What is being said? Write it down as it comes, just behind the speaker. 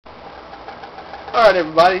Alright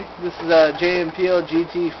everybody, this is JMPL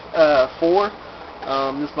GT4.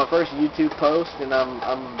 This is my first YouTube post, and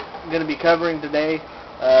I'm going to be covering today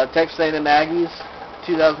Texas A&M Aggies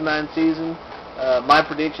 2009 season, my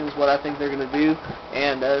predictions, what I think they're going to do,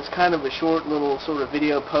 and it's kind of a short little sort of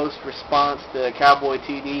video post response to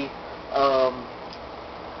CowboyTD.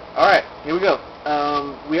 Alright, here we go.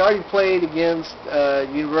 We already played against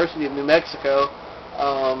University of New Mexico.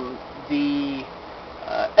 The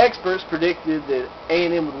experts predicted that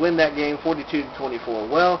A&M would win that game 42-24.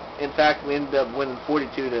 Well, in fact, we ended up winning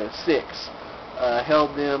 42-6.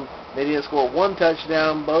 Held them. They didn't score one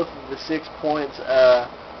touchdown. Both of the 6 points, that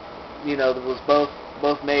was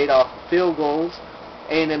both made off field goals.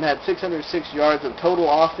 A&M had 606 yards of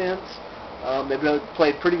total offense. They both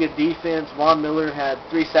played pretty good defense. Von Miller had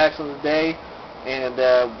 3 sacks on the day, and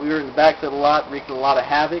we were in the backfield a lot, wreaking a lot of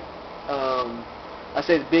havoc. I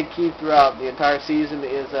say the big key throughout the entire season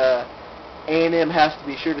is A&M has to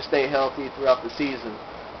be sure to stay healthy throughout the season.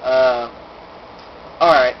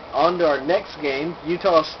 Alright, on to our next game,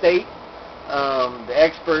 Utah State. The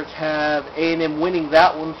experts have A&M winning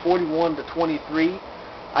that one 41-23.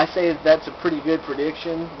 I say that's a pretty good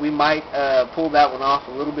prediction. We might pull that one off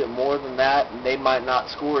a little bit more than that, and they might not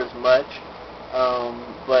score as much.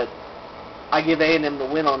 But I give A&M the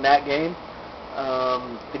win on that game.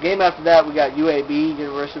 The game after that, we got UAB,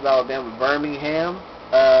 University of Alabama, Birmingham.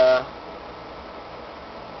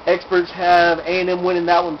 Experts have A&M winning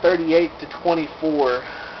that one 38-24.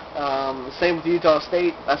 Same with Utah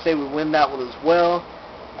State. I say we win that one as well.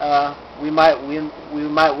 We might win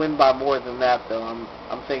by more than that, though. I'm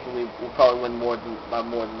thinking we'll probably win by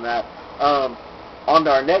more than that. On to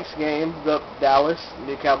our next game, we go up to Dallas,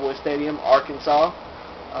 New Cowboy Stadium, Arkansas.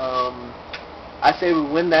 I say we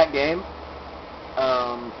win that game.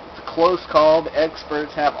 It's a close call. The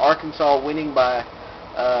experts have Arkansas winning by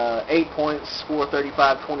 8 points, score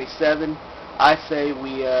 35-27. I say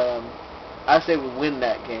we win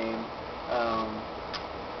that game.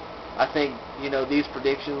 I think these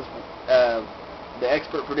predictions, the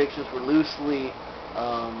expert predictions, were loosely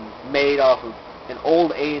made off of an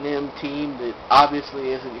old A&M team that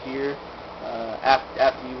obviously isn't here.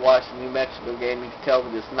 After you watch the New Mexico game, you can tell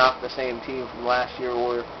that it's not the same team from last year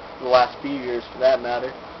or the last few years for that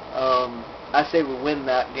matter. I say we win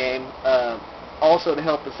that game. Also, to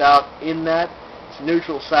help us out in that, it's a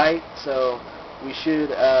neutral site, so we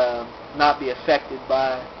should not be affected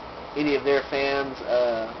by any of their fans.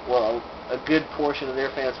 Well, a good portion of their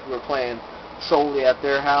fans who are playing solely at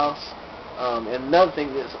their house. And another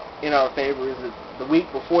thing that's in our favor is that the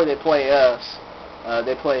week before they play us,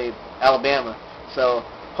 they play Alabama. So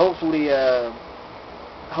hopefully they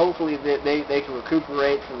can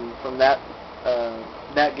recuperate from that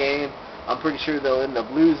game. I'm pretty sure they'll end up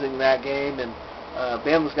losing that game, and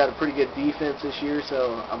Bama's got a pretty good defense this year,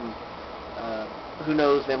 so who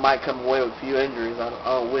knows, they might come away with a few injuries. I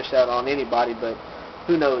don't wish that on anybody, but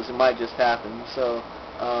who knows, it might just happen. So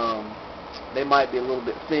they might be a little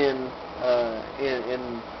bit thin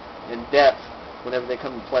in depth whenever they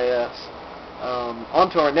come to play us. On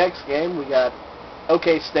to our next game, we got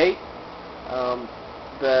OK State.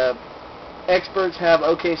 The experts have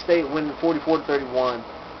OK State winning 44-31.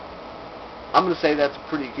 I'm going to say that's a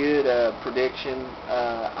pretty good prediction.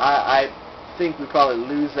 I think we probably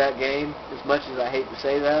lose that game, as much as I hate to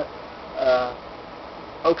say that.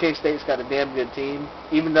 OK State's got a damn good team.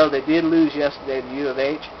 Even though they did lose yesterday to U of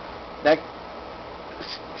H, that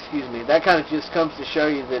kind of just comes to show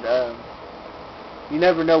you that you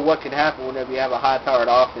never know what can happen whenever you have a high-powered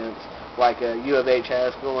offense like U of H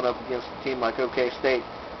has going up against a team like OK State.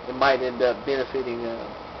 It might end up benefiting the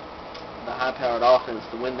high-powered offense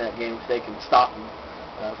to win that game if they can stop them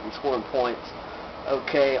from scoring points.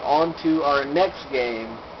 Okay, on to our next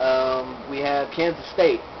game. We have Kansas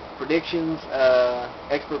State. Predictions,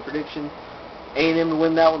 expert prediction, A&M to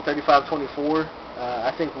win that one 35-24.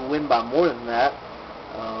 I think we'll win by more than that.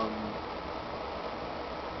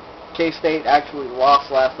 K-State actually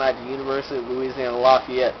lost last night to University of Louisiana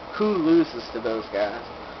Lafayette. Who loses to those guys?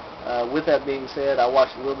 With that being said, I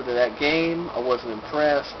watched a little bit of that game. I wasn't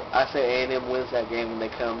impressed. I say A&M wins that game when they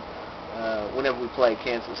come, whenever we play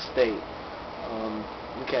Kansas State.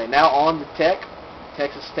 Okay, now on to Tech,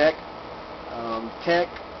 Texas Tech. Tech,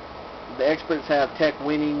 the experts have Tech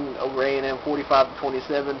winning over A&M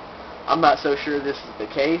 45-27. I'm not so sure this is the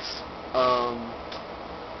case.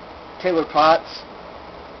 Taylor Potts,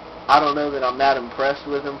 I don't know that I'm that impressed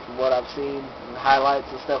with him from what I've seen in the highlights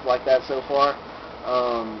and stuff like that so far.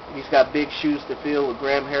 He's got big shoes to fill with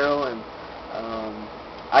Graham Harrell, and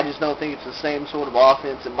I just don't think it's the same sort of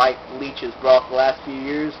offense that Mike Leach has brought the last few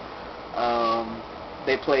years.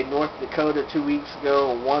 They played North Dakota 2 weeks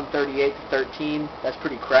ago and won 38-13. That's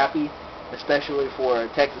pretty crappy, especially for a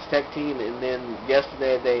Texas Tech team. And then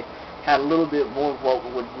yesterday they had a little bit more of what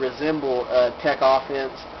would resemble Tech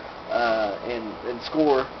offense and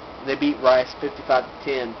score. They beat Rice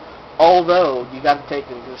 55-10. Although you got to take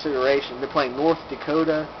into consideration they're playing North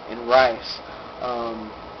Dakota and Rice.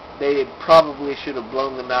 They probably should have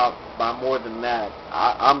blown them out by more than that.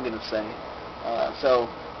 I'm going to say. So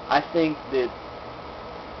I think that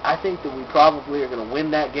we probably are going to win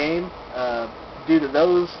that game due to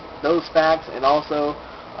those facts, and also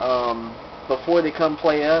before they come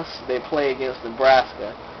play us, they play against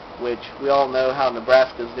Nebraska, which we all know how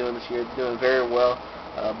Nebraska's doing this year. They're doing very well.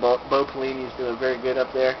 Bo Pelini's doing very good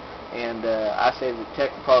up there, and I say that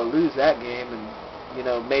Tech will probably lose that game, and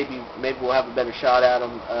maybe we'll have a better shot at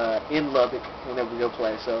them in Lubbock whenever we go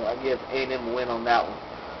play. So I give A&M a win on that one.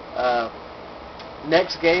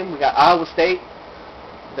 Next game we got Iowa State.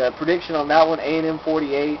 The prediction on that one: A&M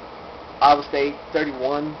 48, Iowa State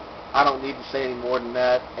 31. I don't need to say any more than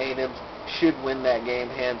that. A&M should win that game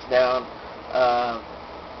hands down.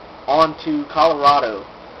 On to Colorado.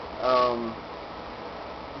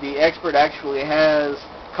 The expert actually has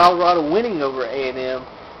Colorado winning over A&M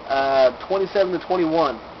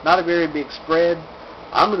 27-21. Not a very big spread.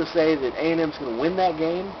 I'm going to say that A&M's going to win that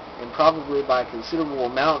game, and probably by a considerable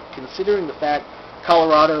amount, considering the fact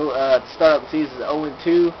Colorado to start out the season is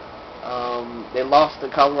 0-2. They lost to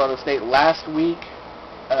Colorado State last week,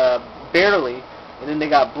 barely, and then they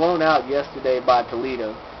got blown out yesterday by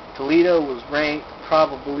Toledo. Toledo was ranked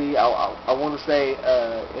probably, I want to say,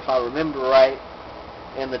 if I remember right,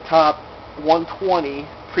 in the top 120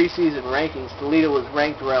 preseason rankings. Toledo was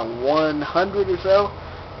ranked around 100 or so,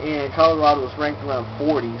 and Colorado was ranked around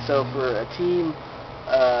 40. So for a team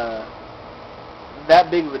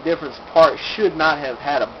that big of a difference apart, should not have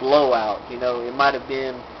had a blowout. It might have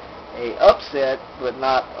been a upset, but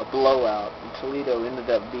not a blowout. And Toledo ended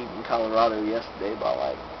up beating Colorado yesterday by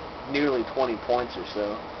like nearly 20 points or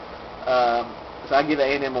so. So I give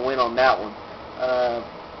A&M a win on that one.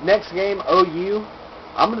 Next game, OU.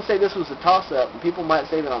 I'm going to say this was a toss-up, and people might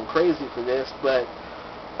say that I'm crazy for this, but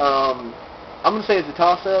I'm going to say it's a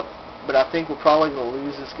toss-up, but I think we're probably going to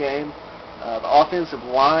lose this game. The offensive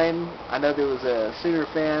line, I know there was a Sooner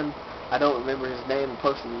fan, I don't remember his name, who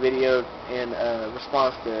posted the video in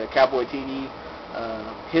response to CowboyTD,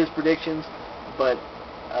 his predictions, but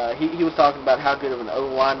he was talking about how good of an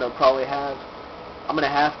O-line they'll probably have. I'm going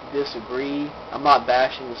to have to disagree. I'm not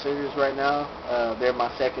bashing the Sooners right now. They're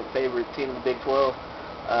my second favorite team in the Big 12.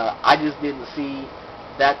 I just didn't see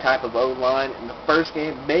that type of O-line in the first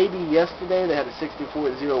game. Maybe yesterday they had a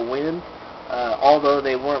 64-0 win, although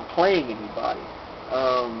they weren't playing anybody.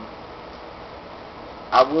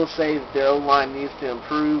 I will say that their O-line needs to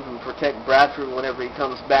improve and protect Bradford whenever he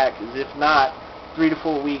comes back, because if not, 3 to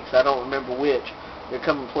 4 weeks, I don't remember which, they're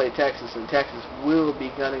coming to play Texas, and Texas will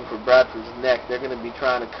be gunning for Bradford's neck. They're going to be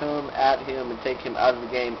trying to come at him and take him out of the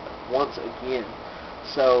game once again.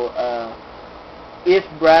 So if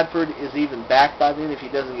Bradford is even back by then, if he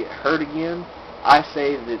doesn't get hurt again, I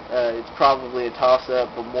say that it's probably a toss-up,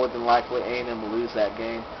 but more than likely A&M will lose that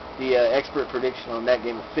game. The expert prediction on that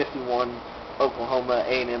game is 51, Oklahoma,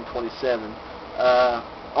 A&M 27.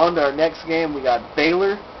 On to our next game, we got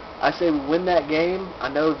Baylor. I say we win that game. I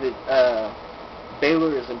know that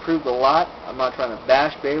Baylor has improved a lot. I'm not trying to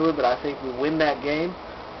bash Baylor, but I think we win that game.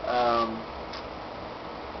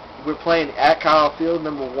 We're playing at Kyle Field,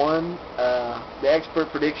 number 1. The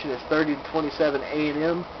expert prediction is 30-27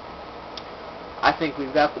 A&M. I think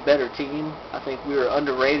we've got the better team. I think we were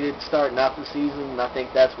underrated starting out the season, and I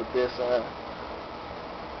think that's what this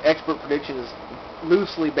expert prediction is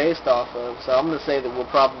loosely based off of. So I'm going to say that we're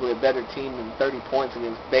probably a better team than 30 points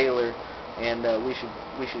against Baylor, and we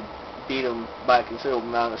should beat them by a considerable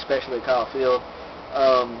amount, especially at Kyle Field.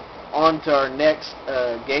 On to our next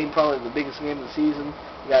game, probably the biggest game of the season.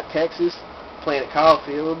 We got Texas playing at Kyle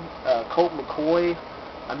Field. Colt McCoy,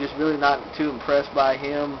 I'm just really not too impressed by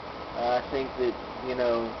him. I think that,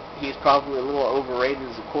 he's probably a little overrated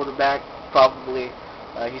as a quarterback. Probably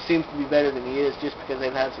he seems to be better than he is just because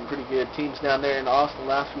they've had some pretty good teams down there in Austin the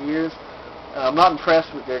last few years. I'm not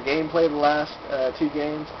impressed with their gameplay the last 2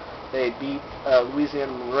 games. They beat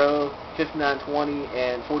Louisiana Monroe 59-20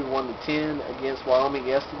 and 41-10 against Wyoming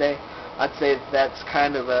yesterday. I'd say that's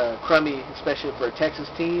kind of crummy, especially for a Texas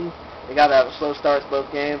team. They got out of slow starts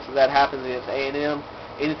both games, so that happens against A&M.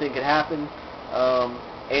 Anything could happen.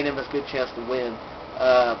 A&M has a good chance to win.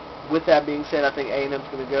 With that being said, I think A&M's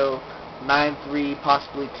going to go 9-3,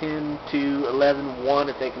 possibly 10-11-1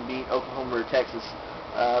 if they can beat Oklahoma or Texas.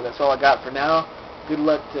 That's all I got for now. Good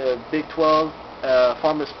luck to Big 12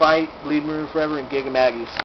 Farmers Fight, Bleed Maroon Forever, and Gig 'em Aggies.